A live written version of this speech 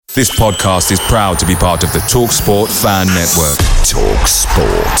This podcast is proud to be part of the TalkSport Fan Network.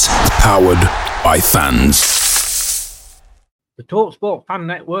 TalkSport. Powered by fans. The TalkSport Fan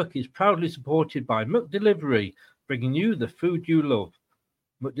Network is proudly supported by McDelivery, bringing you the food you love.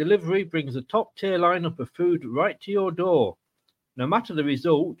 McDelivery brings a top-tier lineup of food right to your door. No matter the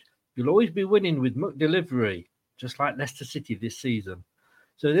result, you'll always be winning with McDelivery, just like Leicester City this season.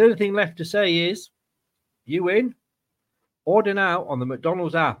 So the only thing left to say is, you win? Order now on the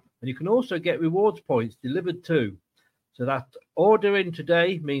McDonald's app, and you can also get rewards points delivered too. So that ordering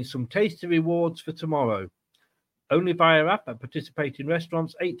today means some tasty rewards for tomorrow. Only via app at participating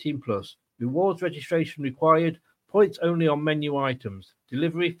restaurants, 18+. Rewards registration required. Points only on menu items.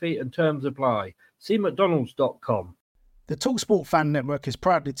 Delivery fee and terms apply. See mcdonalds.com. The TalkSport Fan Network is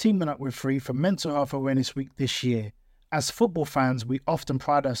proudly teaming up with Free for Mental Health Awareness Week this year. As football fans, we often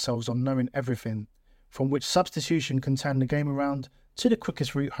pride ourselves on knowing everything, from which substitution can turn the game around to the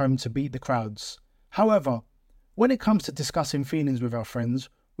quickest route home to beat the crowds. However, when it comes to discussing feelings with our friends,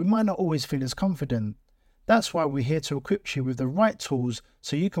 we might not always feel as confident. That's why we're here to equip you with the right tools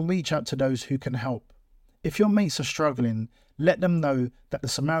so you can reach out to those who can help. If your mates are struggling, let them know that the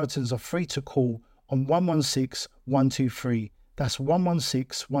Samaritans are free to call on 116 123. That's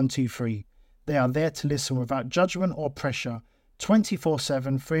 116 123. They are there to listen without judgment or pressure,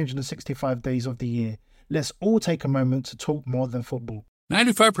 24/7, 365 days of the year. Let's all take a moment to talk more than football.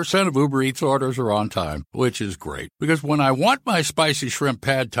 95% of Uber Eats orders are on time, which is great. Because when I want my spicy shrimp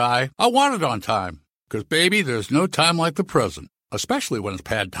pad thai, I want it on time. Because, baby, there's no time like the present, especially when it's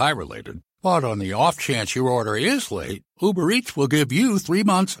pad thai related. But on the off chance your order is late, Uber Eats will give you 3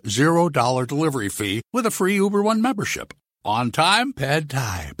 months, $0 delivery fee with a free Uber One membership. On time, pad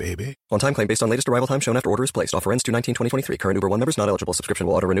thai, baby. On time claim based on latest arrival time shown after order is placed. Offer ends 2/19/2023. Current Uber One members not eligible. Subscription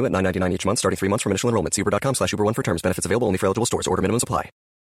will auto-renew at $9.99 each month, starting 3 months from initial enrollment. See Uber.com/Uber One for terms. Benefits available only for eligible stores. Order minimums apply.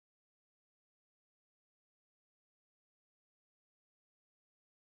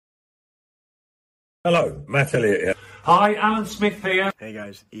 Hello, Matt Elliott here. Hi, Alan Smith here. Hey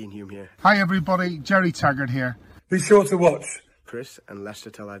guys, Ian Hume here. Hi everybody, Jerry Taggart here. Be sure to watch Chris and Leicester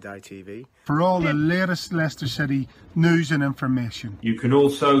Till I Die TV for all the latest Leicester City news and information. You can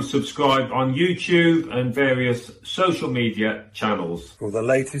also subscribe on YouTube and various social media channels for the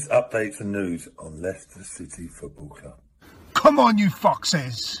latest updates and news on Leicester City Football Club. Come on, you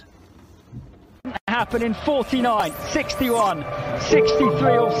foxes! Happen in 49, 61,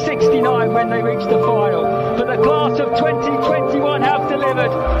 63 or 69 when they reach the final. But the class of 2021 have delivered.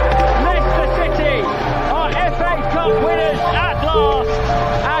 Leicester City are FA Cup winners at last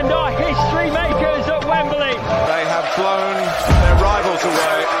and are history makers at Wembley. They have blown their rivals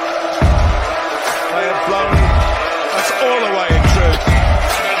away. They have blown us all away in truth.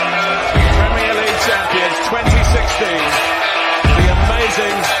 Premier League champions 2016. The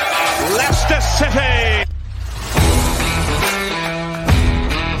amazing Leicester City!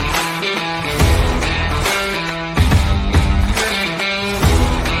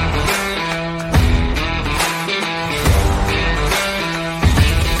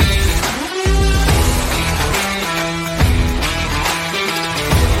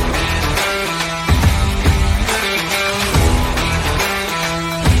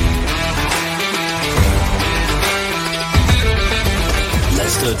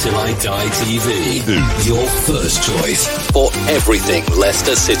 Till I Die TV, your first choice for everything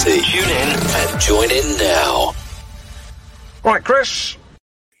Leicester City. Tune in and join in now. Right, Chris.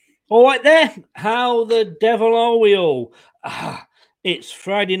 All right there. How the devil are we all? It's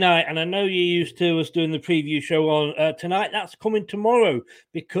Friday night, and I know you're used to us doing the preview show on tonight. That's coming tomorrow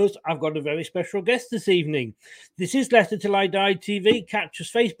because I've got a very special guest this evening. This is Leicester Till I Die TV. Catch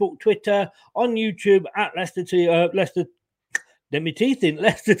us Facebook, Twitter, on YouTube at Leicester. Let me teeth in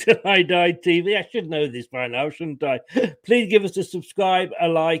Leicester Till I Die TV. I should know this by now, shouldn't I? Please give us a subscribe, a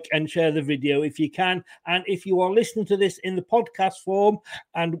like, and share the video if you can. And if you are listening to this in the podcast form,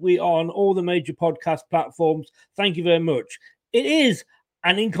 and we are on all the major podcast platforms, thank you very much. It is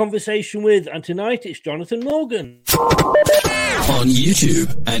an In Conversation With, and tonight it's Jonathan Morgan. On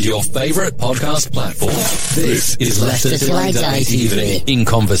YouTube and your favourite podcast platform, this is Leicester Till I Die TV. In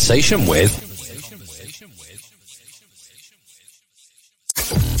Conversation With.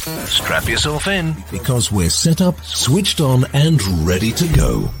 Strap yourself in, because we're set up, switched on, and ready to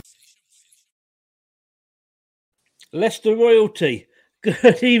go. Leicester royalty.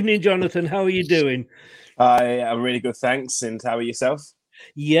 Good evening, Jonathan. How are you doing? I'm really good, thanks. And how are yourself?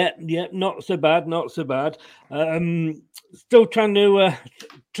 Yeah, not so bad, not so bad. Still trying to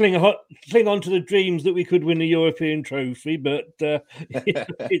cling on to the dreams that we could win a European trophy, but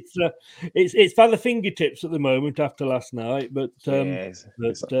it's by the fingertips at the moment after last night. But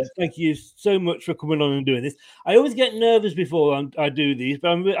thank you so much for coming on and doing this. I always get nervous before I do these, but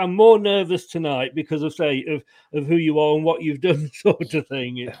I'm more nervous tonight because of who you are and what you've done, sort of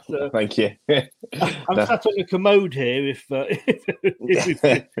thing. Thank you. I'm sat on a commode here if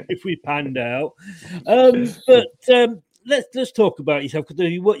we panned out, Let's talk about yourself,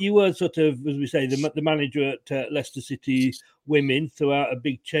 because you were sort of, as we say, the manager at Leicester City Women throughout a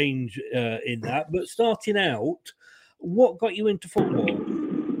big change in that. But starting out, what got you into football?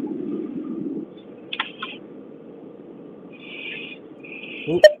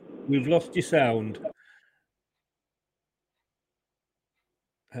 Oh, we've lost your sound.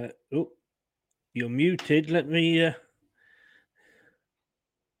 You're muted. Let me.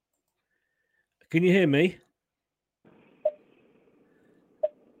 Can you hear me?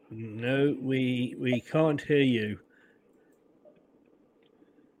 No, we can't hear you.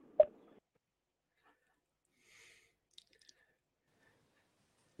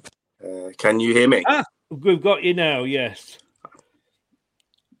 Can you hear me? We've got you now. Yes.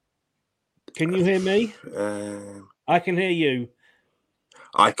 Can you hear me? I can hear you.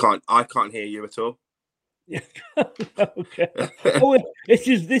 I can't hear you at all. Okay.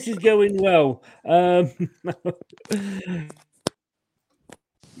 This is going well.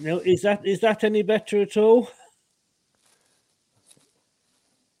 No, is that any better at all?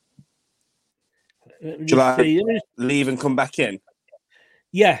 Shall I leave and come back in?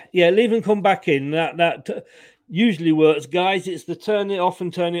 Yeah, leave and come back in. That usually works, guys. It's the turn it off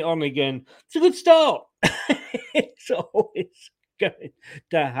and turn it on again. It's a good start. It's always going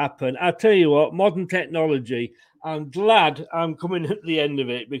to happen. I'll tell you what, modern technology, I'm glad I'm coming at the end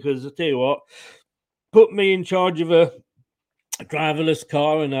of it, because I'll tell you what, put me in charge of a driverless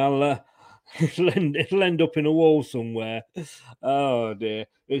car and it'll end up in a wall somewhere. Oh dear,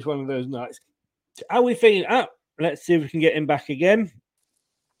 it's one of those nights. How are we feeling? Let's see if we can get him back again.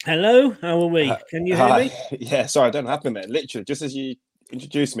 Hello, how are we? Can you hear me? Yeah, sorry, I don't have them, man. Literally, just as you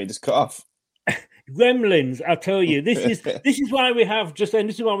introduced me, just cut off. Gremlins, I tell you, this is why we have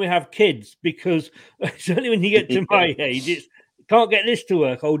kids, because certainly when you get to my age, it's can't get this to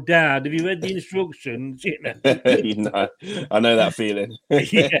work. Oh, Dad, have you read the instructions? No, I know that feeling.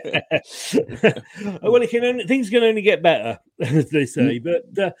 Well, things can only get better, as they say. But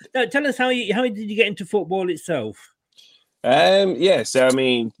no, tell us how did you get into football itself? So I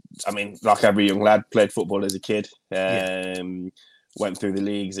mean, like every young lad, played football as a kid. Went through the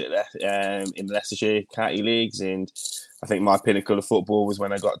leagues in the Leicestershire County leagues, and I think my pinnacle of football was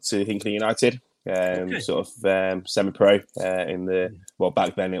when I got to Hinckley United. Sort of semi-pro back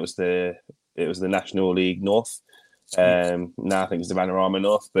then it was the National League North. Now I think it's the Vanarama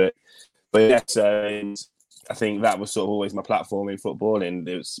North, but yeah. So I think that was sort of always my platform in football, and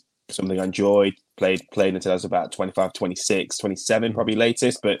it was something I enjoyed. Played until I was about 25, 26, 27 probably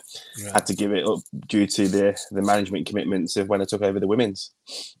latest, but had to give it up due to the management commitments of when I took over the women's.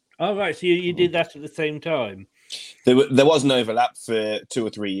 Oh right, so you did that at the same time. There was an overlap for 2 or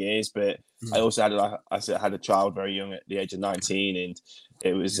 3 years, but I also had a child very young at the age of 19, and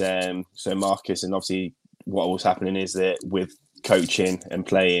it was so Marcus, and obviously what was happening is that with coaching and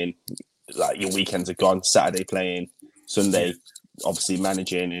playing, like your weekends are gone, Saturday playing, Sunday obviously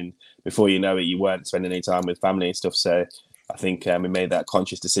managing, and before you know it, you weren't spending any time with family and stuff. So I think we made that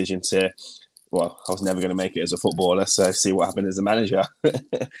conscious decision I was never going to make it as a footballer, so see what happened as a manager.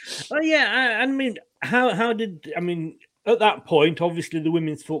 Oh yeah, I mean, how did at that point, obviously the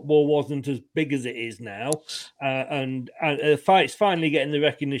women's football wasn't as big as it is now, and it's finally getting the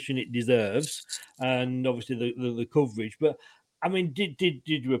recognition it deserves, and obviously the coverage. But I mean, did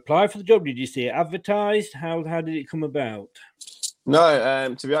you apply for the job? Did you see it advertised? How did it come about?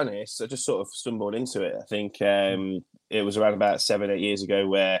 No, to be honest, I just sort of stumbled into it. I think it was around about 7-8 years ago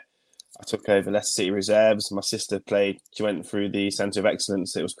where I took over Leicester City Reserves. My sister she went through the Centre of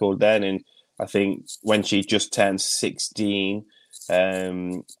Excellence, it was called then, and I think when she just turned 16,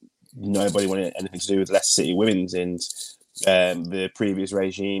 nobody wanted anything to do with Leicester City Women's, and the previous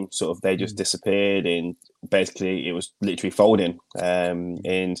regime they just disappeared, and basically it was literally folding.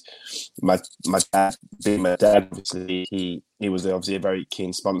 And my dad, being my dad, obviously he was obviously a very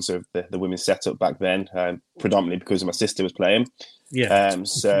keen sponsor of the women's setup back then, predominantly because my sister was playing.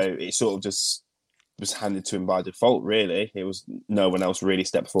 So it sort of just was handed to him by default, really. It was no one else really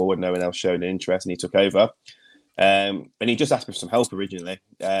stepped forward, no one else showed an interest, and he took over. And he just asked me for some help originally.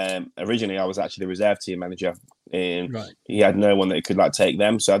 Originally, I was actually the reserve team manager, and he had no one that could take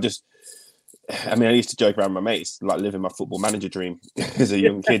them. So I just I mean, I used to joke around with my mates, like living my Football Manager dream as a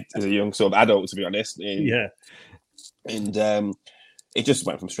young kid, as a young sort of adult, to be honest. And it just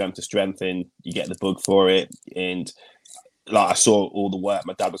went from strength to strength, and you get the bug for it. And like I saw all the work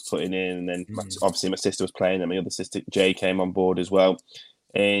my dad was putting in, and then obviously my sister was playing, and my other sister Jay came on board as well.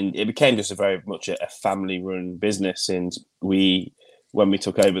 And it became just very much a family-run business. And when we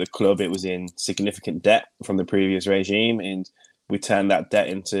took over the club, it was in significant debt from the previous regime, and we turned that debt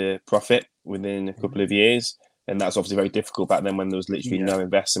into profit within a couple of years. And that's obviously very difficult back then when there was literally no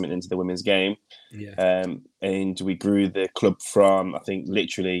investment into the women's game. And we grew the club from, I think,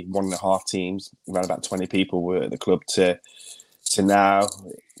 literally 1.5 teams, around about 20 people were at the club, to now.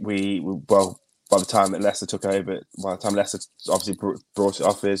 Well, by the time that Leicester took over, by the time Leicester obviously brought it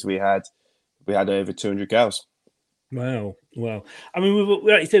off us, we had over 200 girls. Wow. I mean,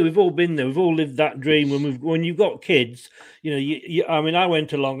 like you say, we've all been there. We've all lived that dream. When you've got kids, I mean, I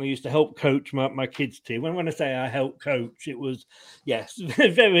went along. I used to help coach my kids' team. When I say I helped coach, it was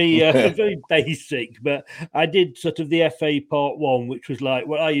very very basic. But I did sort of the FA Part 1, which was like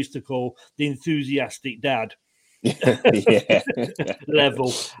what I used to call the enthusiastic dad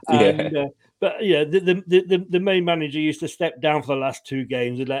level. And, but the main manager used to step down for the last 2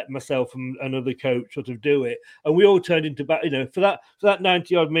 games and let myself and another coach sort of do it, and we all turned into for that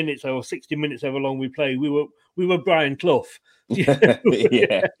 90 odd minutes or 60 minutes, however long we played, we were Brian Clough. But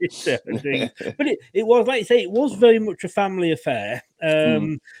it was, like you say, it was very much a family affair,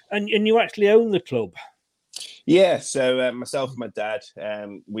 and you actually own the club. Yeah, so myself and my dad,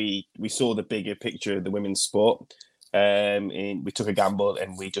 we saw the bigger picture of the women's sport. And we took a gamble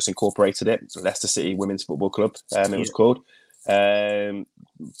and we just incorporated it. Leicester City Women's Football Club, it was called.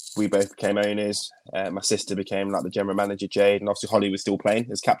 We both became owners. My sister became like the general manager, Jade, and obviously Holly was still playing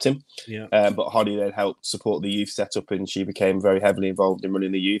as captain. But Holly then helped support the youth setup, and she became very heavily involved in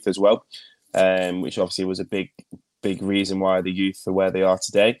running the youth as well, which obviously was a big reason why the youth are where they are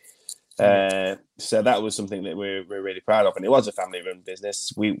today. So that was something that we're really proud of, and it was a family-run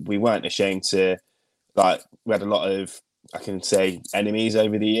business. We weren't ashamed to. Like, we had a lot of, I can say, enemies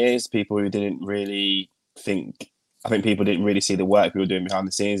over the years, people who didn't really I think people didn't really see the work we were doing behind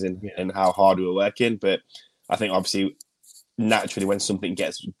the scenes and how hard we were working. But I think obviously, naturally, when something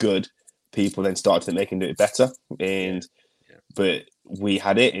gets good, people then start to think they can do it better. But we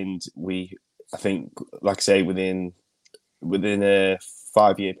had it, and I think, like I say, within a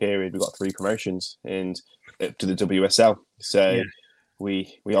 5-year period, we got 3 promotions and to the WSL. So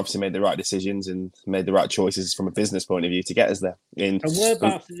we obviously made the right decisions and made the right choices from a business point of view to get us there. And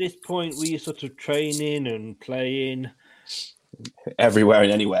whereabouts at this point were you sort of training and playing? Everywhere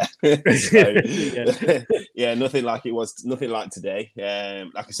and anywhere. Nothing like it was, nothing like today.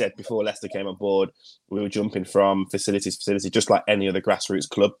 Like I said, before Leicester came on board, we were jumping from facility to facility, just like any other grassroots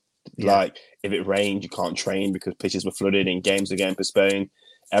club. Like, if it rained, you can't train because pitches were flooded and games were getting postponed.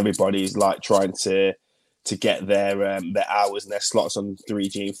 Everybody's like trying to get their hours and their slots on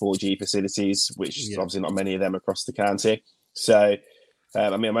 3G and 4G facilities, which is obviously not many of them across the county. So,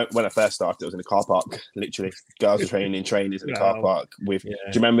 I mean, when I first started, it was in a car park. Literally, girls were training in trainers in the car park. Do you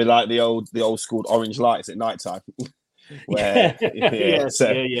remember like the old school orange lights at night time? So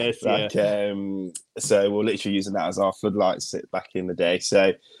we're literally using that as our floodlights back in the day.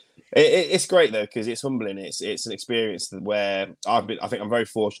 So. It's great though, because it's humbling. It's an experience where I think I'm very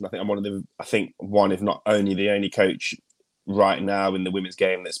fortunate. I think I'm one, if not only the only coach right now in the women's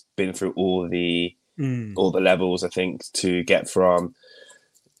game that's been through all the levels. I think to get from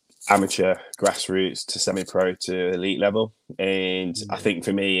amateur, grassroots to semi-pro to elite level, and I think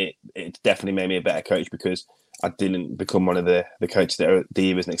for me it definitely made me a better coach because I didn't become one of the coaches that are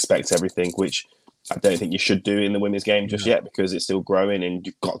divas and expect everything, which I don't think you should do in the women's game just yet, because it's still growing and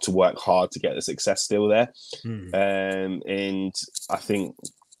you've got to work hard to get the success still there. And I think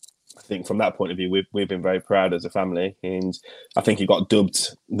from that point of view, we've been very proud as a family. And I think it got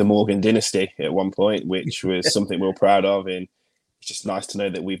dubbed the Morgan Dynasty at one point, which was something we were proud of. And it's just nice to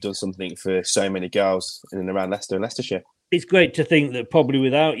know that we've done something for so many girls in and around Leicester and Leicestershire. It's great to think that probably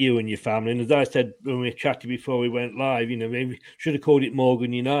without you and your family, and as I said when we chatted before we went live, maybe should have called it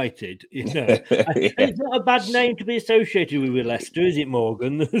Morgan United. It's not a bad name to be associated with Leicester, is it,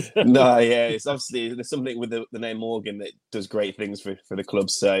 Morgan? No, it's obviously there's something with the name Morgan that does great things for the club.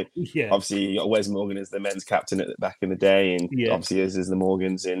 So obviously you got Wes Morgan as the men's captain back in the day, and obviously as the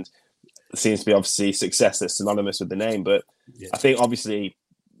Morgans, and it seems to be obviously success that's synonymous with the name. But I think obviously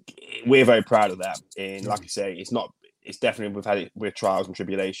we're very proud of that, and like you say, it's definitely we've had it with trials and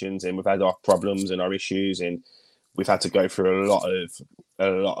tribulations, and we've had our problems and our issues, and we've had to go through a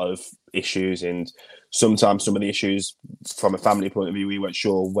lot of issues, and sometimes some of the issues from a family point of view, we weren't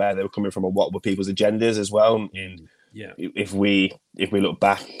sure where they were coming from or what were people's agendas as well. And if we look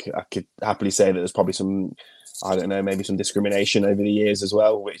back, I could happily say that there's probably some, I don't know, maybe some discrimination over the years as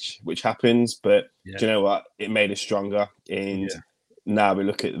well, which happens. But do you know what? It made us stronger. And now we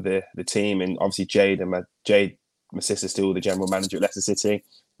look at the team, and obviously Jade, my sister's still the general manager at Leicester City.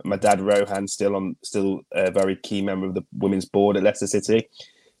 My dad Rohan still a very key member of the women's board at Leicester City.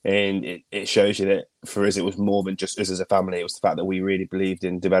 And it shows you that for us, it was more than just us as a family. It was the fact that we really believed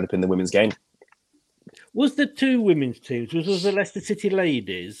in developing the women's game. Was there 2 women's teams? Was the Leicester City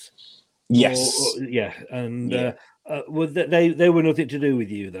ladies? Yes. And they were nothing to do with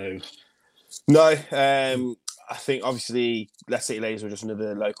you, though? No. I think, obviously, Leicester City ladies were just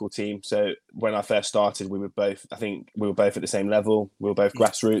another local team. So when I first started, we were both at the same level. We were both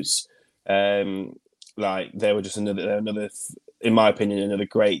grassroots. They were just another, in my opinion, another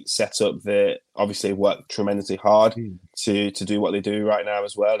great setup that obviously worked tremendously hard to do what they do right now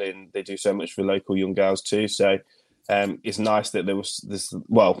as well. And they do so much for local young girls too. So it's nice that there was this,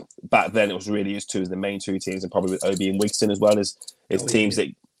 well, back then it was really used to as the main 2 teams, and probably with OB and Wigston as well as teams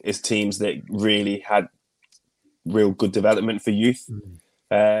that really had real good development for youth.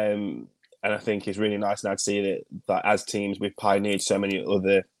 And I think it's really nice now to see that as teams, we've pioneered so many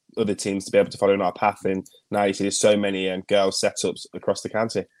other teams to be able to follow in our path, and now you see there's so many girls setups across the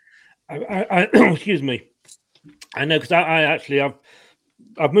county. I excuse me. I know, because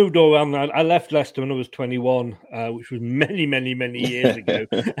I've moved all around. I left Leicester when I was 21, which was many years ago,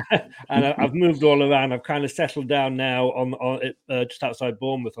 and I've moved all around. I've kind of settled down now on just outside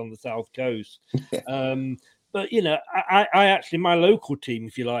Bournemouth on the south coast. But, you know, I actually, my local team,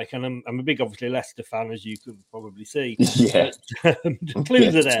 if you like, and I'm a big, obviously, Leicester fan, as you can probably see. Yeah. The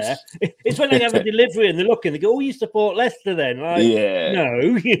clues are there. It's when they have a delivery and they look and they go, oh, you support Leicester then? Like, no,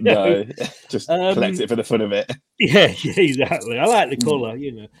 you know. No, just collect it for the fun of it. Yeah, exactly. I like the colour,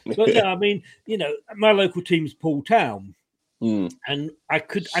 you know. But, no, I mean, you know, my local team's Poole Town. And I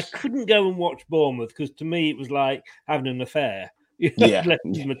couldn't go and watch Bournemouth because to me it was like having an affair. My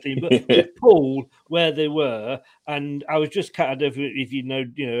team, but Poole, where they were, and I was just I don't know if you know,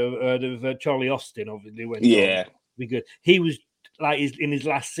 heard of Charlie Austin, obviously. Be good. He was like in his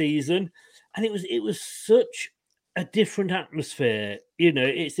last season, and it was such a different atmosphere. You know,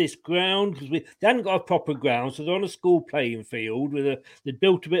 it's this ground because they hadn't got a proper ground, so they're on a school playing field they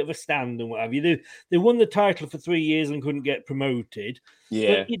built a bit of a stand and what have you. They won the title for 3 years and couldn't get promoted.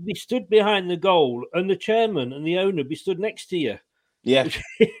 Yeah, but you'd be stood behind the goal, and the chairman and the owner would be stood next to you. Yeah,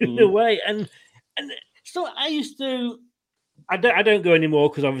 in a way, and so I used to. I don't go anymore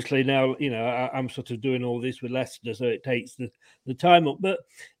because obviously now I'm sort of doing all this with Leicester, so it takes the time up. But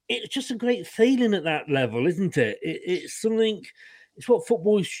it's just a great feeling at that level, isn't it? It's something. It's what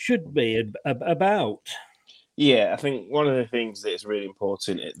football should be about. Yeah, I think one of the things that is really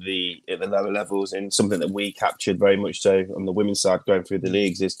important at the lower levels, and something that we captured very much so on the women's side going through the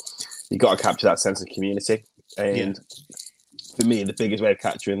leagues, is you got to capture that sense of community. And for me, the biggest way of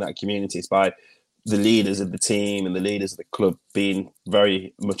capturing that community is by the leaders of the team and the leaders of the club being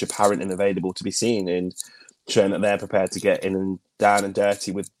very much apparent and available to be seen, and showing that they're prepared to get in and down and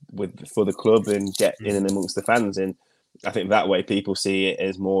dirty for the club and get in and amongst the fans. And I think that way people see it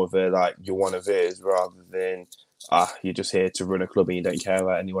as more of a like you're one of us rather than you're just here to run a club and you don't care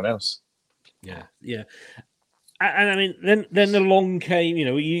about anyone else. Yeah. And I mean, then along came,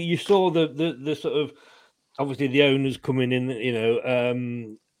 you saw the sort of obviously the owners coming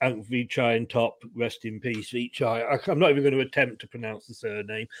in, Vichai and Top, rest in peace, Vichai. I'm not even going to attempt to pronounce the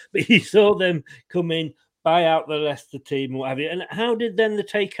surname, but you saw them come in, buy out the Leicester team, what have you. And how did then the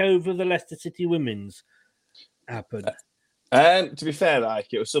takeover of the Leicester City women's happen? To be fair,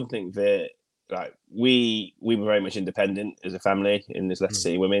 it was something that we were very much independent as a family in this Leicester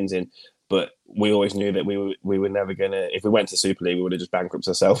City women's, but we always knew that we were never gonna. If we went to Super League, we would have just bankrupted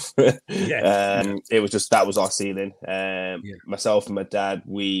ourselves. It was just that was our ceiling. Myself and my dad,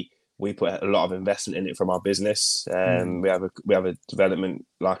 we put a lot of investment in it from our business. We have a development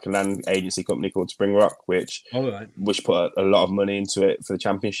like a land agency company called Spring Rock, which put a lot of money into it for the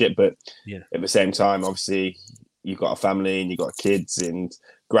championship. But at the same time, obviously, you've got a family and you've got kids and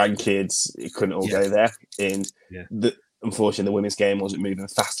grandkids. It couldn't all go there, and unfortunately, the women's game wasn't moving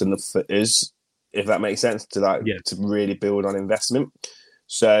fast enough for us, if that makes sense, to really build on investment.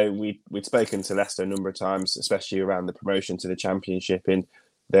 So we'd spoken to Leicester a number of times, especially around the promotion to the championship, and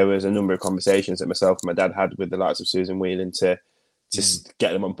there was a number of conversations that myself and my dad had with the likes of Susan Whelan to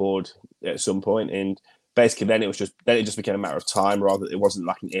get them on board at some point. And basically then it just became a matter of time, rather it wasn't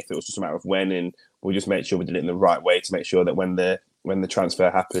like an if, it was just a matter of when, and we just made sure we did it in the right way to make sure that when the transfer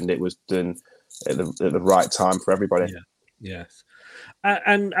happened, it was done at the right time for everybody. Yes.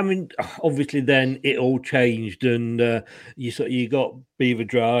 And I mean, obviously, then it all changed, and you got Beaver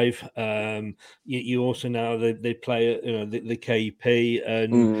Drive. You also now they play the KP,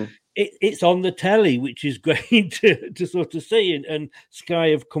 and it's on the telly, which is great to sort of see, and Sky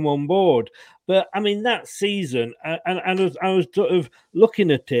have come on board. But I mean, that season, and I was sort of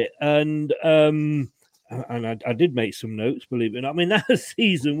looking at it, and I did make some notes, believe it or not. I mean, that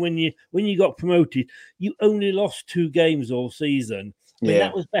season when you got promoted, you only lost 2 games all season. I mean,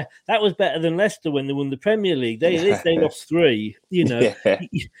 that was better than Leicester when they won the Premier League. They lost 3.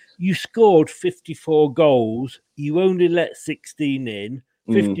 You scored 54 goals. You only let 16 in,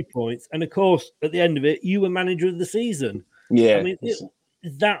 50 points, and of course, at the end of it, you were manager of the season. Yeah, I mean,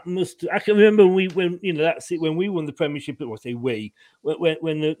 that must. I can remember when we won the Premiership. When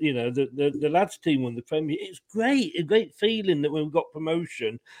the lads team won the Premier. It's a great feeling that when we got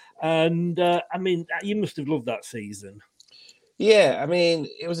promotion, and I mean, you must have loved that season. Yeah, I mean,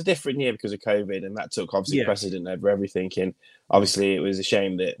 it was a different year because of COVID, and that took obviously precedent over everything. And obviously, it was a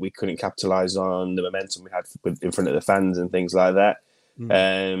shame that we couldn't capitalise on the momentum we had in front of the fans and things like that.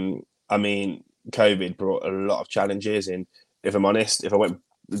 I mean, COVID brought a lot of challenges, and if I'm honest,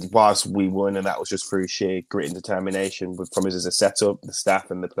 whilst we won, and that was just through sheer grit and determination from us as a setup, the staff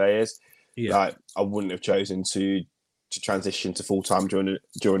and the players, like I wouldn't have chosen to transition to full time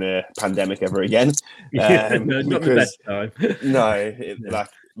during a pandemic ever again. Not the best time.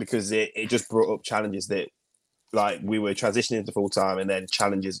 Because it just brought up challenges that, like, we were transitioning to full time, and then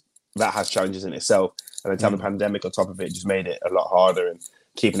challenges that has challenges in itself, and then to have a pandemic on top of it just made it a lot harder. And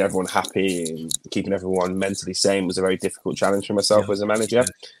keeping everyone happy and keeping everyone mentally sane was a very difficult challenge for myself as a manager.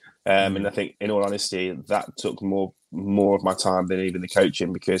 And I think, in all honesty, that took more of my time than even the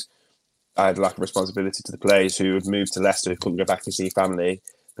coaching, because I had like a responsibility to the players who had moved to Leicester, who couldn't go back and see family,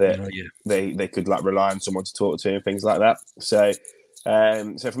 that they could like rely on someone to talk to and things like that. So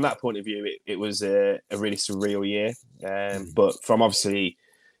from that point of view, it was a really surreal year. But from obviously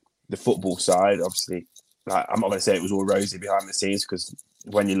the football side, obviously, like, I'm not going to say it was all rosy behind the scenes, because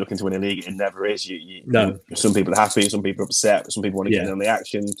when you're looking to win a league, it never is. Some people are happy, some people are upset, some people want to get in on the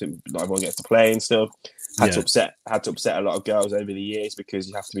action. Not everyone gets to play and stuff. Had to upset a lot of girls over the years, because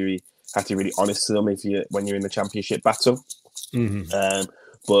you have to be really honest to them when you're in the championship battle.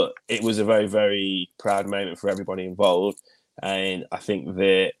 But it was a very, very proud moment for everybody involved, and I think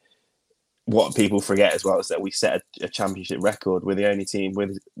that what people forget as well is that we set a championship record. We're the only team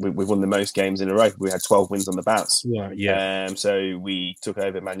we've won the most games in a row. We had 12 wins on the bounce. So we took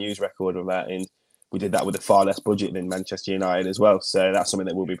over Man U's record of that, and we did that with a far less budget than Manchester United as well. So that's something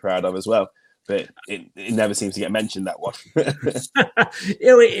that we'll be proud of as well. But it never seems to get mentioned, that one. They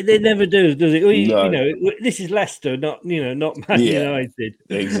never do, does it? No. This is Leicester, not Man United.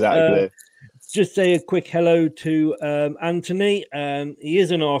 Exactly. Just say a quick hello to Anthony. He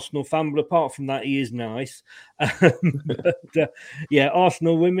is an Arsenal fan, but apart from that, he is nice.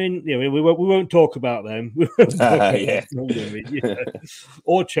 Arsenal women. We won't talk about them. We won't talk about Arsenal women,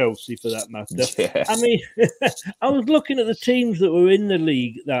 or Chelsea for that matter. Yeah. I mean, I was looking at the teams that were in the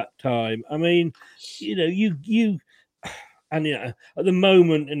league that time. I mean, you. And at the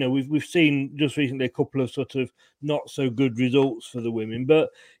moment, we've seen just recently a couple of sort of not so good results for the women.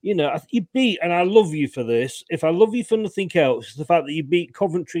 But you beat, and I love you for this. If I love you for nothing else, it's the fact that you beat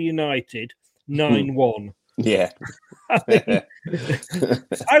Coventry United 9-1. Yeah, I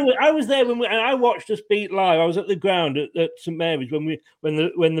was there and I watched us beat live. I was at the ground at St Mary's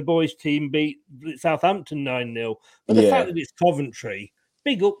when the boys' team beat Southampton 9-0. But the fact that it's Coventry,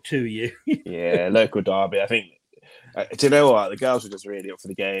 big up to you. Yeah, local derby. I think. Do you know what? The girls were just really up for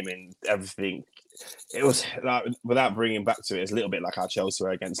the game and everything. It was like, without bringing back to it, it's a little bit like our Chelsea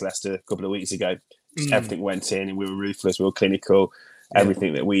were against Leicester a couple of weeks ago. Just everything went in, and we were ruthless, we were clinical.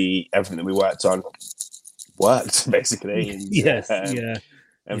 Everything that we worked on worked basically. And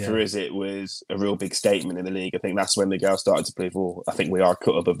for us, it was a real big statement in the league. I think that's when the girls started to believe, well, I think we are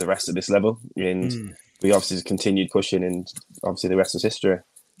cut above the rest of this level, and we obviously just continued pushing, and obviously the rest is history.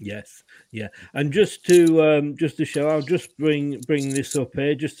 Yes, yeah, and just to show, I'll just bring this up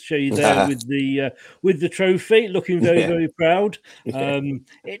here, just to show you there with the trophy, looking very very proud.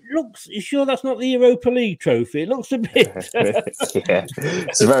 It looks. You sure that's not the Europa League trophy? It looks a bit.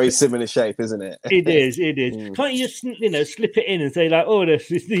 It's a very similar shape, isn't it? It is. Can't you just slip it in and say like, oh, this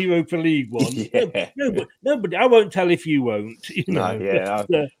is the Europa League one? Nobody. I won't tell if you won't.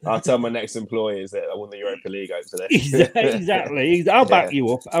 I'll tell my next employers that I won the Europa League over there. Exactly. I'll back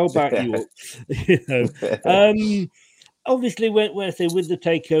you up. I'll back you up. Obviously, when I say with the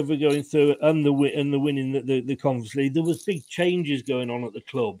takeover going through and the winning the Conference League, there was big changes going on at the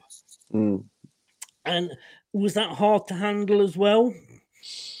club. And was that hard to handle as well?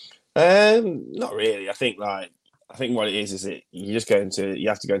 Not really. I think what it is that you have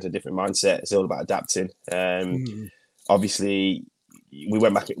to go into a different mindset. It's all about adapting. Obviously, we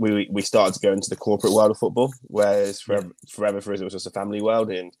went back. We started to go into the corporate world of football, whereas forever for us it was just a family world,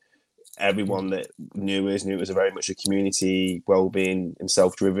 and everyone that knew it was a very much a community, well-being and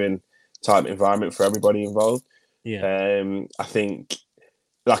self-driven type environment for everybody involved. I think,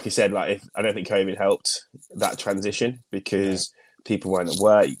 like I said, I don't think COVID helped that transition because people weren't at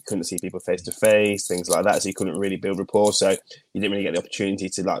work, you couldn't see people face to face, things like that, so you couldn't really build rapport. So you didn't really get the opportunity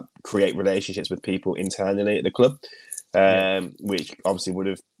to create relationships with people internally at the club, which obviously would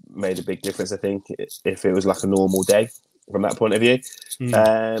have made a big difference, I think, if it was like a normal day from that point of view.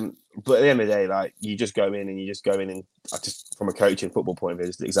 But at the end of the day, you just go in and I just, from a coaching football point of view,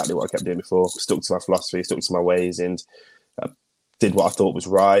 it's exactly what I kept doing before. Stuck to my philosophy, stuck to my ways, and did what I thought was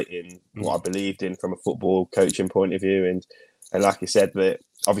right and what I believed in from a football coaching point of view. And like I said, but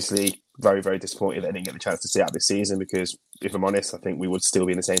obviously very, very disappointed that I didn't get the chance to see out this season, because if I'm honest, I think we would still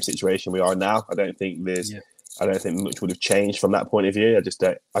be in the same situation we are now. I don't think much would have changed from that point of view. I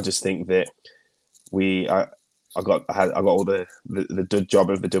just think that I got all the job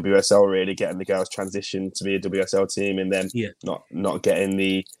of the WSL, really getting the girls transition to be a WSL team, and then not getting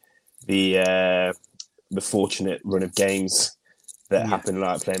the fortunate run of games that happened,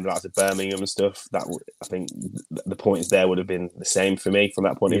 like playing the likes of Birmingham and stuff. That I think the points there would have been the same for me from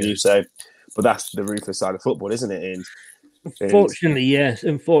that point of view. So, but that's the ruthless side of football, isn't it? And unfortunately, yes.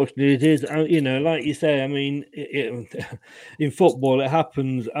 Unfortunately, it is. Like you say, I mean, in football, it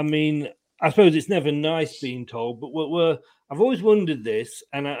happens. I mean, I suppose it's never nice being told, but I've always wondered this,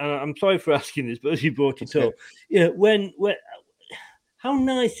 and I'm sorry for asking this, but as you brought it up, when how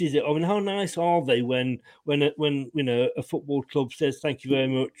nice is it? I mean, how nice are they when a football club says thank you very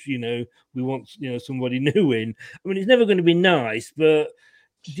much? We want somebody new in. I mean, it's never going to be nice, but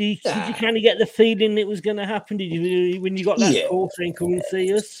did you kind of get the feeling it was going to happen? Did you when you got that call saying come and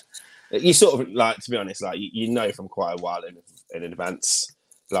see us? You sort of to be honest, you know from quite a while in advance.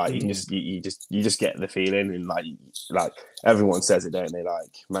 You just get the feeling, and like everyone says it, don't they?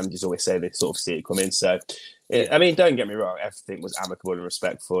 Managers always say they sort of see it coming. So, I mean, don't get me wrong, everything was amicable and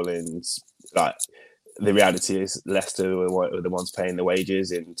respectful, and the reality is Leicester were the ones paying the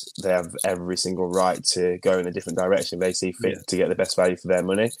wages, and they have every single right to go in a different direction if they see fit to get the best value for their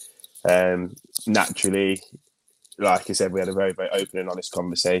money. Naturally, like I said, we had a very, very open and honest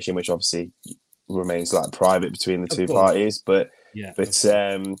conversation, which obviously remains private between the two parties, but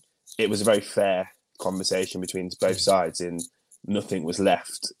it was a very fair conversation between both sides, and nothing was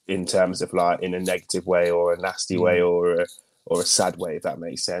left in terms of in a negative way or a nasty way or a sad way, if that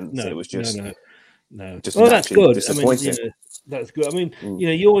makes sense. It was just just that's good. disappointing. I mean, that's good. I mean,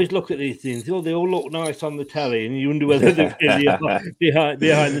 you always look at these things. They all look nice on the telly, and you wonder whether they're really behind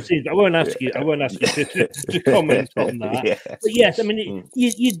the scenes. I won't ask you to comment on that. But yes, I mean,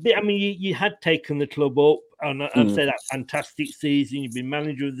 you had taken the club up, and I'd say that fantastic season. You've been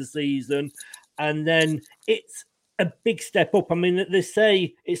manager of the season, and then it's a big step up. I mean, they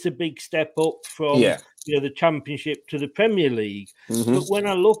say it's a big step up from the Championship to the Premier League. But when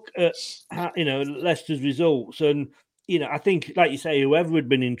I look at Leicester's results, and I think, like you say, whoever had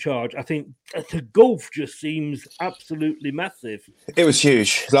been in charge, I think the gulf just seems absolutely massive. It was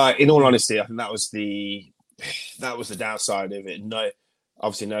huge. In all honesty, I think that was the downside of it.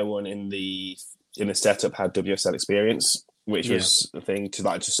 Obviously, no one in the setup had WSL experience, which was the thing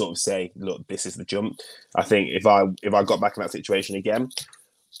to sort of say, look, this is the jump. I think if I got back in that situation again,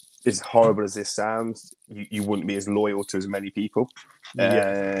 as horrible as this sounds, you wouldn't be as loyal to as many people for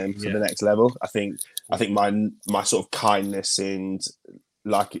the next level. I think my sort of kindness and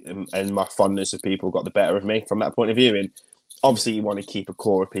my fondness of people got the better of me from that point of view. And obviously, you want to keep a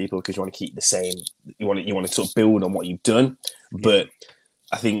core of people because you want to keep the same. You want to sort of build on what you've done, but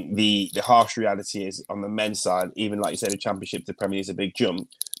I think the harsh reality is on the men's side, even like you said, the Championship to the Premier League is a big jump,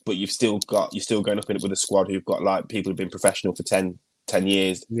 but you're still going up in it with a squad who've got people who've been professional for 10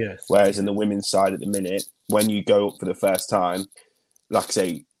 years. Yes. Whereas in the women's side at the minute, when you go up for the first time, like I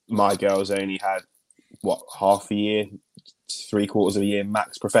say, my girls only had half a year, 3/4 of a year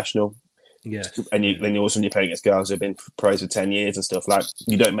max professional. Yes. And then you're playing against girls who've been pros for 10 years and stuff.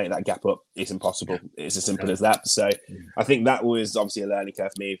 You don't make that gap up. It's impossible. It's as simple as that. So I think that was obviously a learning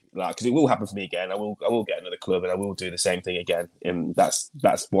curve for me, because it will happen for me again. I will get another club and I will do the same thing again. And that's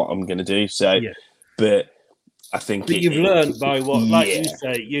what I'm going to do. So, but I think but you've learned by what, like you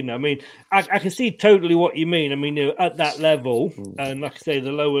say, I mean, I can see totally what you mean. I mean, at that level, and like I say,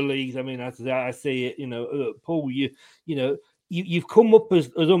 the lower leagues. I mean, I see it. Paul, you've come up as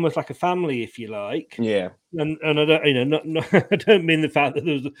almost like a family, if you like. Yeah. And I don't, not I don't mean the fact that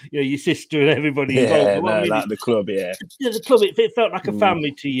there was, your sister and everybody involved. Yeah, But I mean, like the club, the club, it felt like a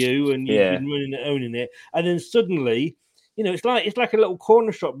family to you, and you've been running it, owning it, and then suddenly. It's like a little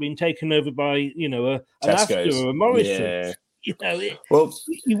corner shop being taken over by, an Asda or a Morrison's. Yeah.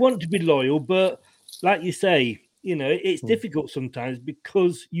 You want to be loyal, but like you say, it's difficult sometimes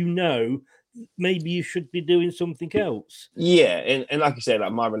because maybe you should be doing something else. Yeah, and like you say,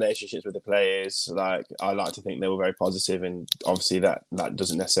 like my relationships with the players, like I like to think they were very positive, and obviously that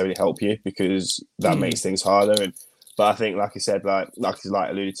doesn't necessarily help you because that makes things harder. But I think, like you said, like I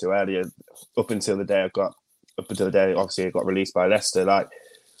alluded to earlier, up until the day obviously I got released by Leicester,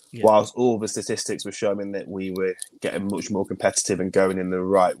 whilst all the statistics were showing that we were getting much more competitive and going in the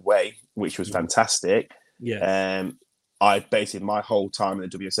right way, which was fantastic. I basically, my whole time in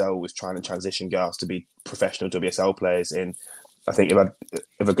the WSL was trying to transition girls to be professional WSL players. And I think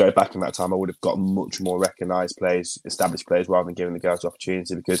if I go back in that time, I would have got much more recognised players, established players, rather than giving the girls the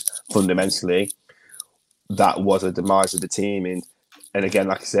opportunity, because fundamentally that was a demise of the team. And again,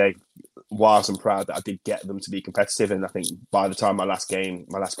 like I say, whilst I'm proud that I did get them to be competitive, and I think by the time my last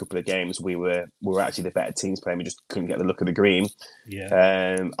couple of games, we were actually the better teams playing. We just couldn't get the look of the green.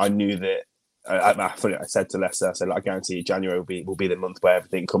 I knew that. I said to Leicester, I said, I guarantee you, January will be the month where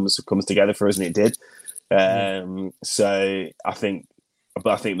everything comes together for us, and it did. So I think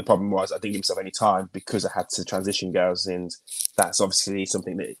the problem was I didn't give myself any time because I had to transition girls, and that's obviously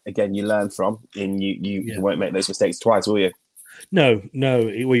something that again you learn from, and you won't make those mistakes twice, will you? No,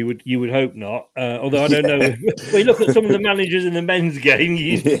 you would hope not. Although I don't know. When you look at some of the managers in the men's game,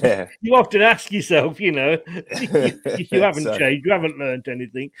 you often ask yourself, if you haven't changed, you haven't learned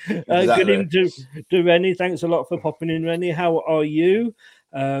anything. Good into to Rennie. Thanks a lot for popping in, Rennie. How are you?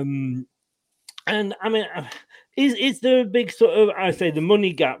 And I mean, is there a big sort of, I say, the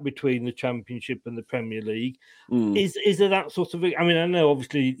money gap between the Championship and the Premier League? Is there that sort of? I mean, I know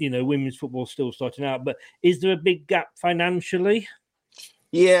obviously women's football is still starting out, but is there a big gap financially?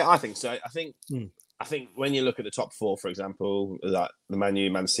 Yeah, I think so. I think when you look at the top four, for example, like the Man U,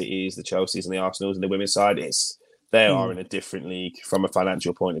 Man Cities, the Chelseas, and the Arsenals, and the women's side, they are in a different league from a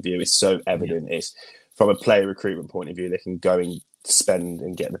financial point of view. It's so evident. It's from a player recruitment point of view, they can go and spend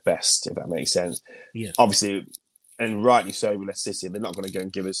and get the best, if that makes sense. Yeah, obviously. And rightly so with Leicester City, they're not going to go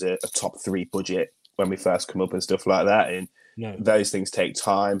and give us a top 3 budget when we first come up and stuff like that. And those things take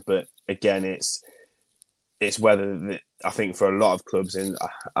time. But again, it's whether I think for a lot of clubs, and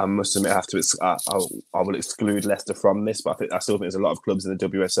I must admit, I will exclude Leicester from this, but I still think there's a lot of clubs in the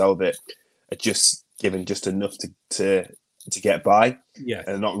WSL that are just given just enough to get by,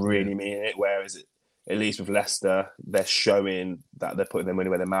 and not really meaning it. Whereas at least with Leicester, they're showing that they're putting their money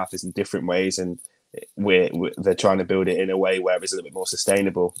where their mouth is in different ways, and they're trying to build it in a way where it's a little bit more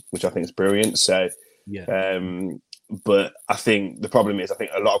sustainable, which I think is brilliant. So, but I think the problem is, I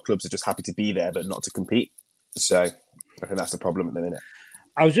think a lot of clubs are just happy to be there, but not to compete. So I think that's the problem at the minute.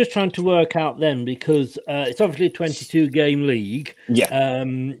 I was just trying to work out then, because it's obviously a 22-game league.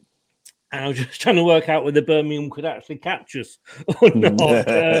 And I was just trying to work out whether Birmingham could actually catch us or not.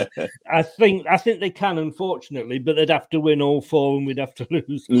 I think they can, unfortunately, but they'd have to win all 4, and we'd have to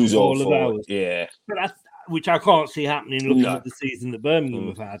lose all of ours. Yeah, but which I can't see happening looking at the season that Birmingham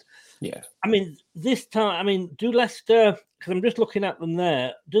have had. Yeah, I mean, this time, I mean, do Leicester? Because I'm just looking at them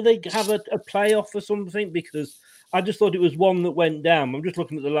there. Do they have a playoff or something? Because I just thought it was one that went down. I'm just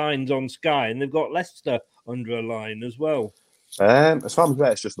looking at the lines on Sky, and they've got Leicester under a line as well. As far as I'm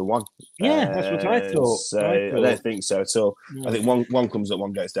aware, it's just the one. Yeah, that's what I thought. So I don't think so at all. Yeah. I think one comes up,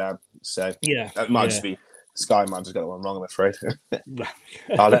 one goes down. So that might just be Sky might just got that one wrong, I'm afraid.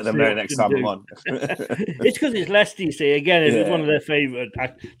 I'll let them know next time I'm on. It's because it's Leicester, you see. Again, it's one of their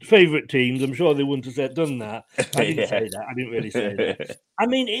favourite teams. I'm sure they wouldn't have done that. I didn't say that. I didn't really say that. I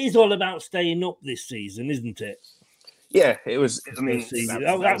mean, it is all about staying up this season, isn't it? Yeah, it was. I mean,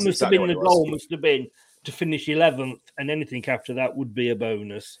 that must have been the goal. Must have been to finish 11th, and anything after that would be a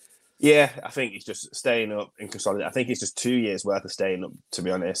bonus. Yeah, I think it's just staying up and consolidating. I think it's just 2 years worth of staying up, to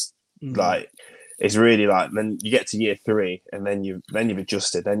be honest. Like, it's really like, then you get to year 3 and then you've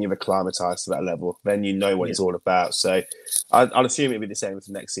adjusted, then you've acclimatized to that level, then you know what it's all about. So I'll assume it'll be the same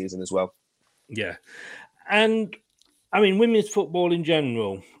for next season as well. Yeah. And I mean, women's football in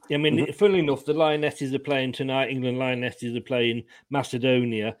general. I mean, funnily enough, the Lionesses are playing tonight. England Lionesses are playing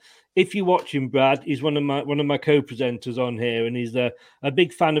Macedonia. If you watch him, Brad, he's one of my co-presenters on here, and he's a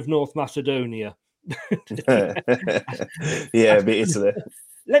big fan of North Macedonia. Yeah, beat Italy.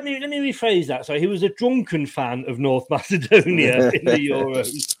 Let me rephrase that. So he was a drunken fan of North Macedonia in the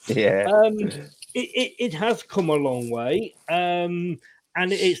Euros. Yeah. It has come a long way, and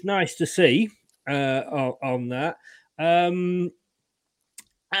it's nice to see on that. And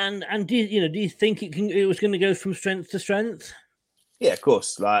do you think it was going to go from strength to strength? Yeah, of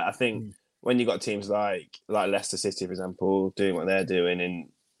course. Like I think when you got teams like Leicester City, for example, doing what they're doing, and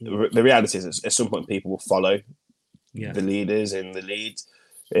the reality is at some point people will follow the leaders in the leads.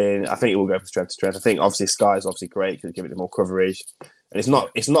 And I think it will go from strength to strength. I think obviously Sky is obviously great because give it more coverage. And it's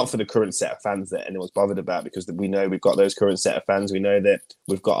not for the current set of fans that anyone's bothered about, because we know we've got those current set of fans. We know that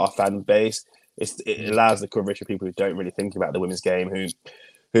we've got our fan base. It allows the coverage for people who don't really think about the women's game,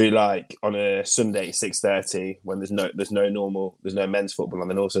 who like on a Sunday at 6:30 when there's no men's football on,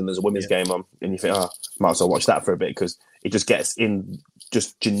 then all of a sudden there's a women's game on, and you think, might as well watch that for a bit, because it just gets in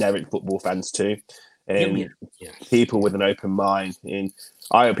just generic football fans too. And people with an open mind. And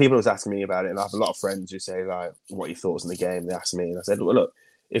people was asking me about it, and I have a lot of friends who say, like, what are your thoughts on the game? They asked me, and I said, well, look,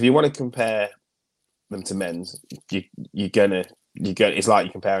 if you want to compare them to men's, you're gonna it's like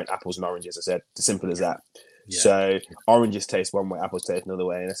you're comparing apples and oranges. I said, as simple as that. Yeah. So oranges taste one way, apples taste another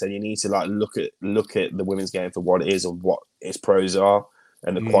way. And I said, you need to like look at the women's game for what it is and what its pros are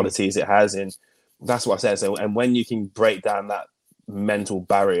and the qualities it has. And that's what I said. So, and when you can break down that mental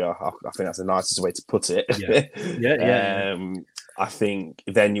barrier, I think that's the nicest way to put it. I think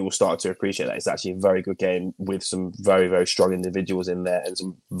then you will start to appreciate that it's actually a very good game with some very, very strong individuals in there and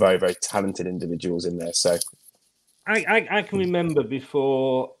some very, very talented individuals in there. So I can remember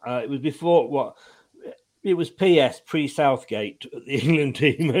before it was PS pre-Southgate, the England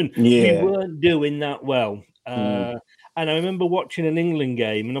team, and we weren't doing that well. And I remember watching an England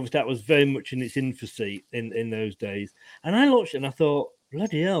game, and obviously that was very much in its infancy in those days. And I watched it and I thought,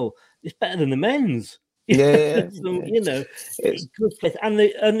 bloody hell, it's better than the men's. It's good place. And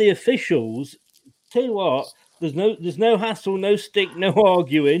the officials, tell you what, there's no hassle, no stick, no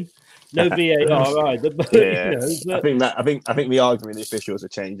arguing. No VAR either, but, I think the argument the officials are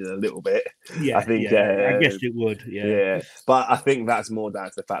changing a little bit. I guess it would. But I think that's more down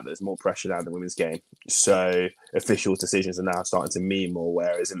to the fact that there's more pressure down the women's game. So officials' decisions are now starting to mean more,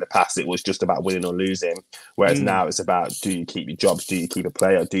 whereas in the past it was just about winning or losing. Whereas now it's about, do you keep your jobs? Do you keep a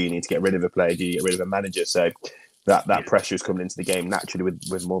player? Do you need to get rid of a player? Do you get rid of a manager? So that pressure is coming into the game naturally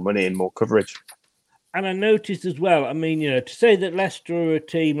with more money and more coverage. And I noticed as well, I mean, to say that Leicester are a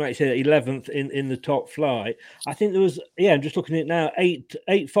team, like you said, 11th in the top flight, I think there was, I'm just looking at it now,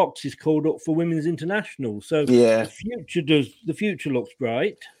 eight Foxes called up for women's international. So the future looks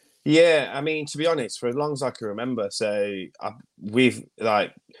bright. Yeah, I mean, to be honest, for as long as I can remember, and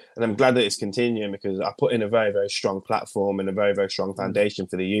I'm glad that it's continuing, because I put in a very, very strong platform and a very, very strong foundation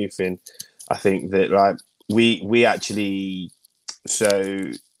for the youth. And I think that we actually,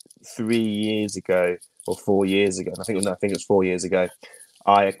 3 years ago or 4 years ago, I think it was 4 years ago,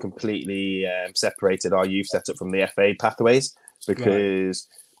 I had completely separated our youth setup from the FA pathways because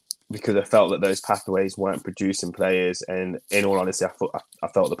I felt that those pathways weren't producing players, and in all honesty, I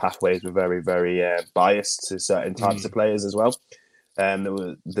felt the pathways were very, very biased to certain types of players as well.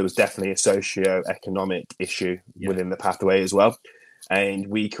 There was definitely a socio-economic issue within the pathway as well, and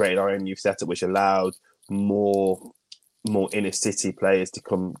we created our own youth setup which allowed more inner city players to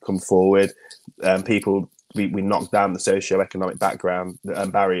come forward. We knocked down the socio-economic background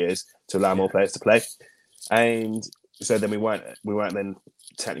and barriers to allow more players to play. And so then we weren't then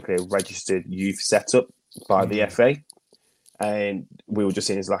technically a registered youth setup by the FA, and we were just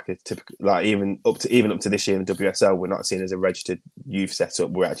seen as like a typical, like even up to this year in the WSL, we're not seen as a registered youth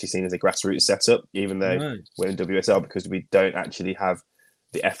setup. We're actually seen as a grassroots setup, even though we're in WSL, because we don't actually have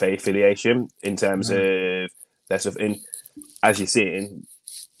the FA affiliation in terms of their stuff. In as you're seeing,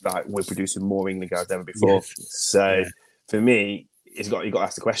 like, we're producing more England girls than ever before. So for me, you got to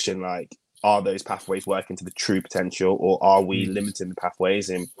ask the question, like, are those pathways working to the true potential, or are we limiting the pathways?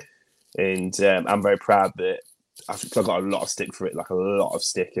 And I'm very proud that I've got a lot of stick for it, like a lot of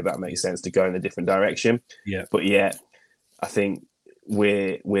stick, if that makes sense, to go in a different direction. Yeah. But I think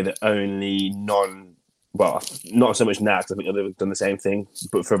we're the only well, not so much now, because I think they've done the same thing,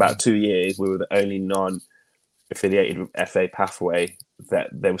 but for about 2 years, we were the only non-affiliated FA pathway that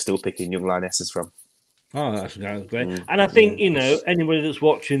they were still picking young lionesses from. Oh, that's great. And I think, anybody that's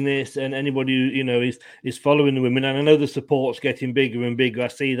watching this and anybody who, is following the women, and I know the support's getting bigger and bigger. I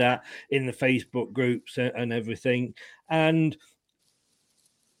see that in the Facebook groups and everything. And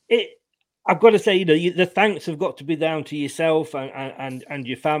I've got to say, the thanks have got to be down to yourself and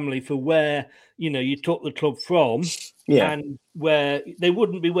your family for where, you took the club from, and where they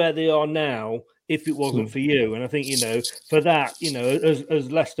wouldn't be where they are now if it wasn't for you. And I think, for that,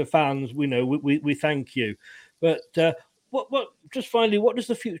 as Leicester fans, we thank you. But just finally, what does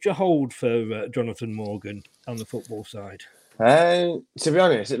the future hold for Jonathan Morgan on the football side? To be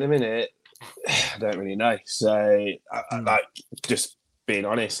honest, at the minute, I don't really know. So, I just being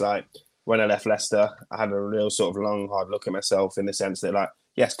honest, like when I left Leicester, I had a real sort of long, hard look at myself in the sense that, like,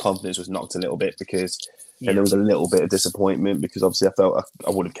 yes, confidence was knocked a little bit because there was a little bit of disappointment because obviously I felt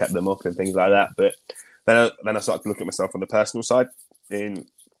I would have kept them up and things like that. But then I started to look at myself on the personal side. And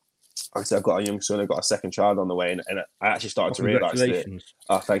like I said, I've got a young son, I've got a second child on the way, and I actually started to realise that.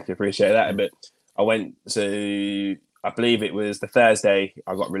 Oh, thank you, appreciate that. But I went to, I believe it was the Thursday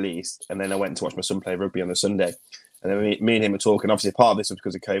I got released, and then I went to watch my son play rugby on the Sunday. And then me and him were talking. Obviously, part of this was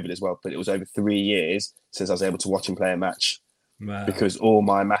because of COVID as well, but it was over 3 years since I was able to watch him play a match. Wow. Because all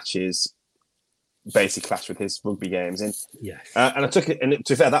my matches basically clashed with his rugby games. And and I took it, and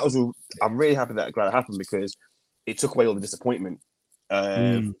to be fair, I'm really happy that glad it happened because it took away all the disappointment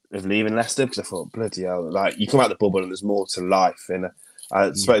of leaving Leicester, because I thought, bloody hell, like, you come out the bubble and there's more to life. And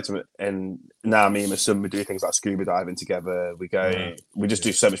I spoke to him, and now me and my son, we do things like scuba diving together. We go, we just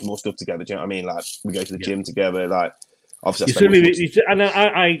do so much more stuff together. Do you know what I mean? Like, we go to the gym together. Like, obviously, and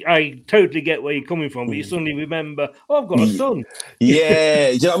I totally get where you're coming from, but you suddenly remember, I've got a son. Yeah,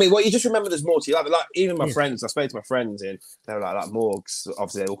 do you know what I mean? Well, you just remember there's more to your life. Like, even my friends, I spoke to my friends, and they were like Morgs.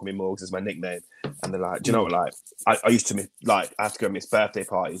 Obviously, they all call me Morgs as my nickname. And they're like, do you know what? Like, I used to I have to go to miss birthday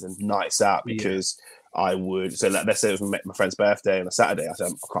parties and nights out because I would. So, like, let's say it was my friend's birthday on a Saturday. I said,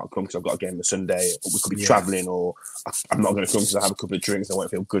 I can't come because I've got a game on a Sunday. Or we could be traveling, or I'm not going to come because I have a couple of drinks. I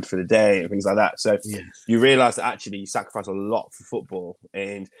won't feel good for the day and things like that. So you realise that actually you sacrifice a lot for football,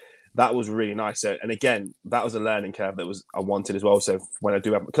 and that was really nice. So, and again, that was a learning curve that I wanted as well. So when I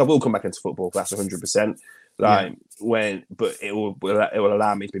do have, because I will come back into football, that's 100%. Like but it will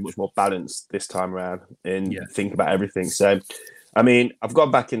allow me to be much more balanced this time around and think about everything. So, I mean, I've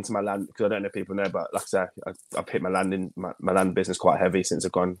gone back into my land because I don't know if people know, but like I said, I've hit my land business quite heavy since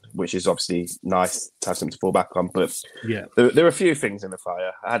I've gone, which is obviously nice to have something to fall back on. But there are a few things in the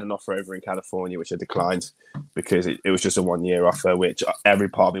fire. I had an offer over in California, which I declined because it was just a 1 year offer, which every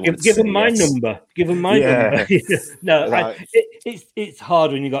part of me wanted to give them my number. Give them my number. No, it's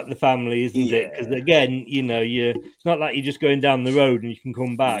hard when you got the family, isn't it? Because again, it's not like you're just going down the road and you can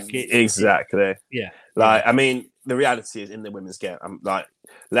come back. Exactly. I mean, the reality is in the women's game, I'm like,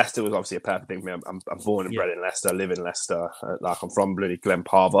 Leicester was obviously a perfect thing for me. I'm born and bred in Leicester, I live in Leicester. Like, I'm from bloody Glen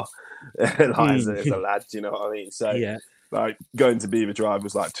Parva, as a lad, do you know what I mean? So, like, going to Beaver Drive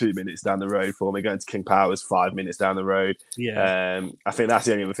was like 2 minutes down the road for me. Going to King Power was 5 minutes down the road. I think that's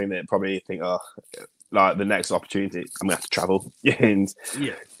the only other thing that probably think, like, the next opportunity, I'm gonna have to travel, and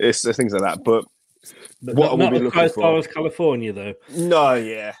it's things like that. But what not as close as California, though. No,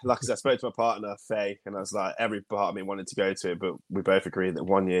 like I said, I spoke to my partner Faye, and I was like, every part of me wanted to go to it, but we both agreed that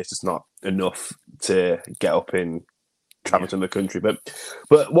 1 year is just not enough to get up and travel to the country. But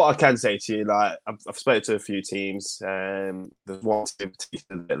what I can say to you, like, I've spoken to a few teams. There's one team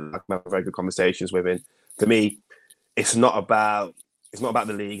that I have very good conversations with, and for me, it's not about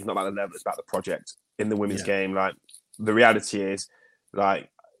the league, it's not about the level, it's about the project in the women's game. Like, the reality is, like,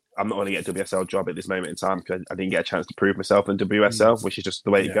 I'm not going to get a WSL job at this moment in time because I didn't get a chance to prove myself in WSL, which is just the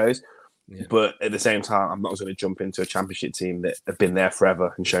way it goes. But at the same time, I'm not going to jump into a championship team that have been there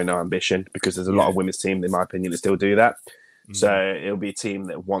forever and show no ambition, because there's a lot of women's teams, in my opinion, that still do that. So it'll be a team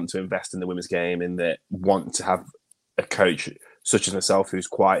that want to invest in the women's game and that want to have a coach such as myself who's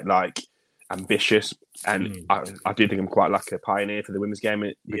quite, like, ambitious. And I do think I'm quite like a pioneer for the women's game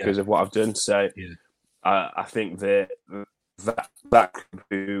because of what I've done. So I think that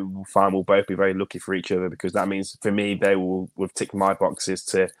who will find will both be very lucky for each other, because that means for me they will tick my boxes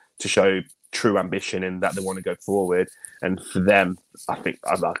to show true ambition and that they want to go forward. And for them, I think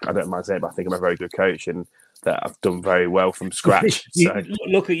I don't mind saying, but I think I'm a very good coach and that I've done very well from scratch. So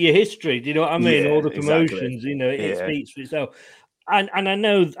look at your history. Do you know what I mean? All the promotions, it speaks for itself. And I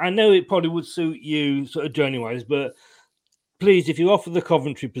know it probably would suit you sort of journey wise, but please, if you offer the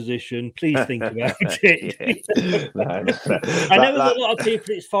Coventry position, please think about it. I know with a lot of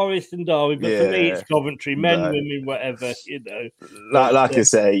people it's Forest and Derby, but for me it's Coventry, men, women, whatever, Like I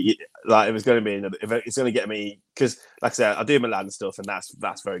say, like, if it's going to be if it's going to get me, because like I said, I do Milan stuff, and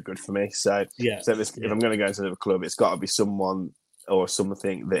that's very good for me. So if I'm going to go into a club, it's got to be someone or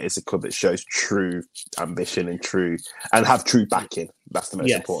something that is a club that shows true ambition and have true backing. That's the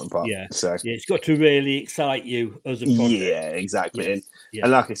most important part. So it's got to really excite you as a project. Yeah, exactly.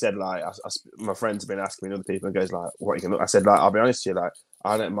 And like I said, like my friends have been asking me, and other people, and goes like, "What are you going to look?" I said, like, I'll be honest with you, like,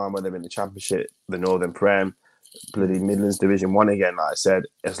 I don't mind whether they're in the Championship, the Northern Prem, bloody Midlands Division 1 again, like I said,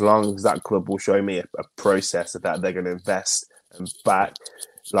 as long as that club will show me a process of that they're going to invest and back,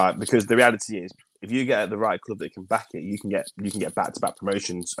 like, because the reality is, if you get the right club that can back it, you can get back-to-back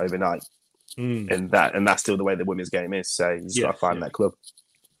promotions overnight. And that's still the way the women's game is. So you just got to find that club.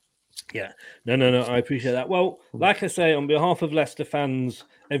 Yeah, no, I appreciate that. Well, like I say, on behalf of Leicester fans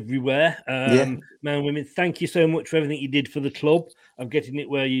everywhere, men and women, thank you so much for everything you did for the club, of getting it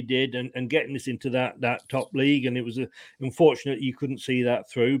where you did and getting us into that top league. And it was unfortunate you couldn't see that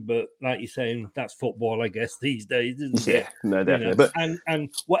through, but like you're saying, that's football, I guess, these days, isn't it? No, definitely. You know? But and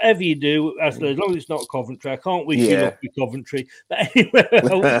whatever you do, as long as it's not Coventry, I can't wish you luck with Coventry, but anyway,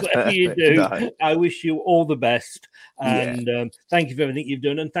 whatever you do, I wish you all the best. And thank you for everything you've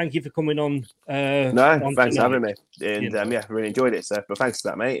done, and thank you for coming on. Thanks for having me. And really enjoyed it. So, but thanks for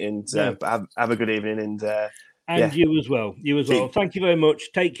that, mate. And have a good evening. And you as well. Thank you very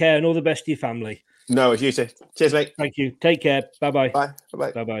much. Take care, and all the best to your family. No, it's you too. Cheers, mate. Thank you. Take care. Bye-bye. Bye.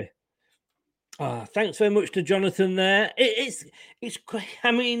 Bye-bye. Thanks very much to Jonathan there. It's great.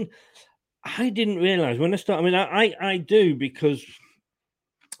 I mean, I didn't realise when I started. I mean, I do, because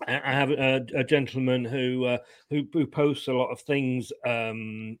I have a gentleman who posts a lot of things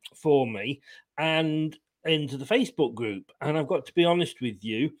for me and into the Facebook group. And I've got to be honest with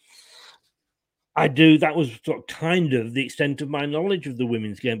you, I do. That was sort of kind of the extent of my knowledge of the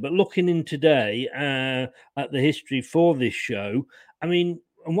women's game. But looking in today at the history for this show, I mean,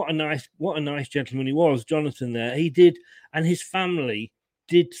 and what a nice gentleman he was, Jonathan. There, he did, and his family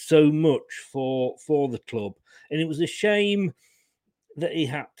did so much for the club, and it was a shame that he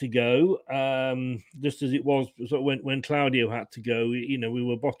had to go. Just as it was sort of when Claudio had to go. You know, we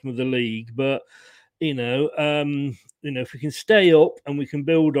were bottom of the league, but you know, if we can stay up and we can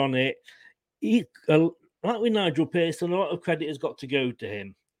build on it. Like with Nigel Pearson, a lot of credit has got to go to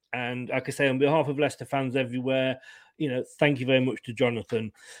him. And like I say, on behalf of Leicester fans everywhere, thank you very much to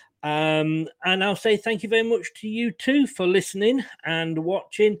Jonathan. And I'll say thank you very much to you too for listening and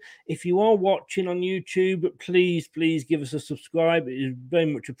watching. If you are watching on YouTube, please give us a subscribe. It is very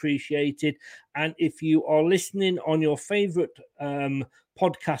much appreciated. And if you are listening on your favourite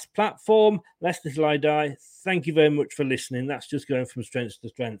podcast platform, Leicester Till I Die, thank you very much for listening. That's just going from strength to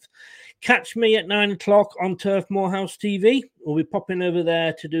strength. Catch me at 9 o'clock on Turf Moorhouse TV. We'll be popping over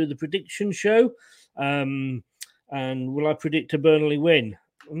there to do the prediction show. And will I predict a Burnley win?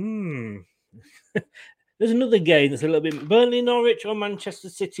 There's another game that's a little bit Burnley Norwich or Manchester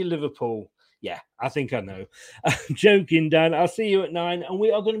City Liverpool. Yeah, I think I know. I'm joking, Dan. I'll see you at 9, and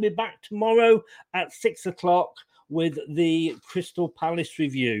we are going to be back tomorrow at 6 o'clock with the Crystal Palace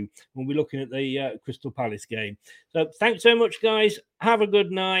review. We'll be looking at the Crystal Palace game. So thanks so much, guys. Have a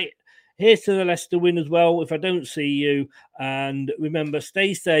good night. Here's to the Leicester win as well, if I don't see you. And remember,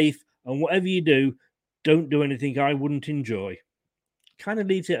 stay safe, and whatever you do, don't do anything I wouldn't enjoy. Kind of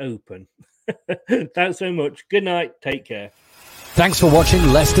leaves it open. Thanks so much. Good night. Take care. Thanks for watching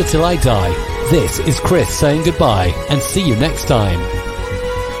Leicester Till I Die. This is Chris saying goodbye, and see you next time.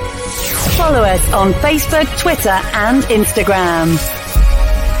 Follow us on Facebook, Twitter and Instagram.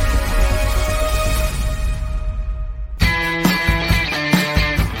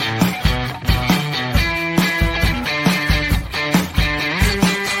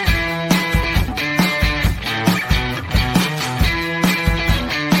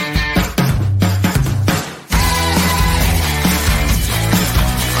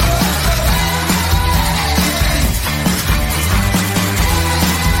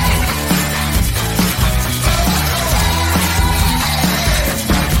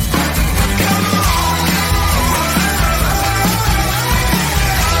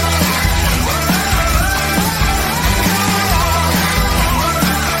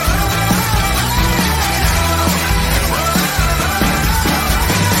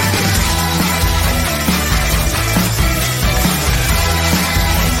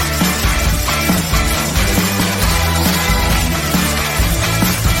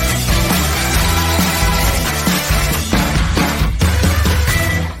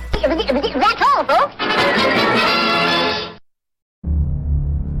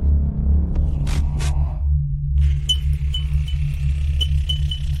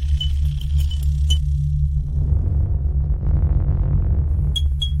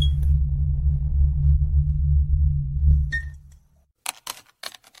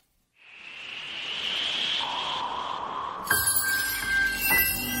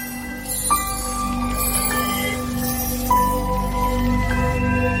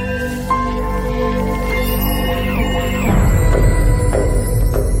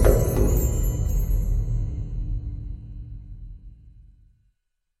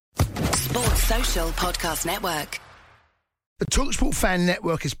 Podcast Network. The TalkSport Fan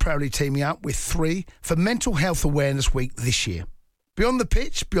Network is proudly teaming up with 3 for Mental Health Awareness Week this year. Beyond the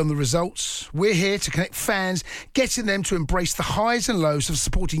pitch, beyond the results, we're here to connect fans, getting them to embrace the highs and lows of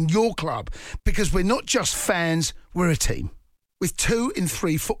supporting your club, because we're not just fans, we're a team. With 2 in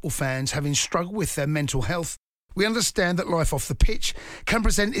 3 football fans having struggled with their mental health, we understand that life off the pitch can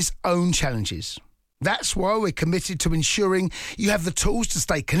present its own challenges. That's why we're committed to ensuring you have the tools to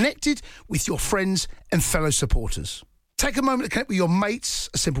stay connected with your friends and fellow supporters. Take a moment to connect with your mates.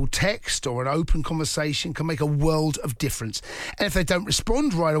 A simple text or an open conversation can make a world of difference. And if they don't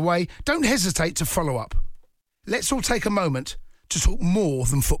respond right away, don't hesitate to follow up. Let's all take a moment to talk more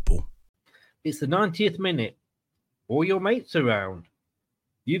than football. It's the 90th minute. All your mates around.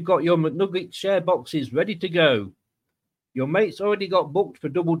 You've got your McNugget share boxes ready to go. Your mates already got booked for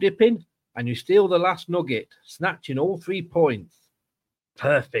double dipping, and you steal the last nugget, snatching all 3 points.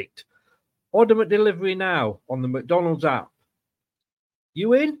 Perfect. Order McDelivery now on the McDonald's app.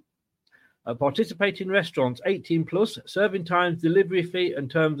 You in? At participating restaurants, 18 plus, serving times, delivery fee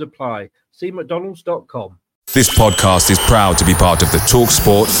and terms apply. See mcdonalds.com. This podcast is proud to be part of the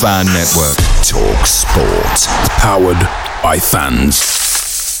TalkSport Fan Network. TalkSport. Powered by fans.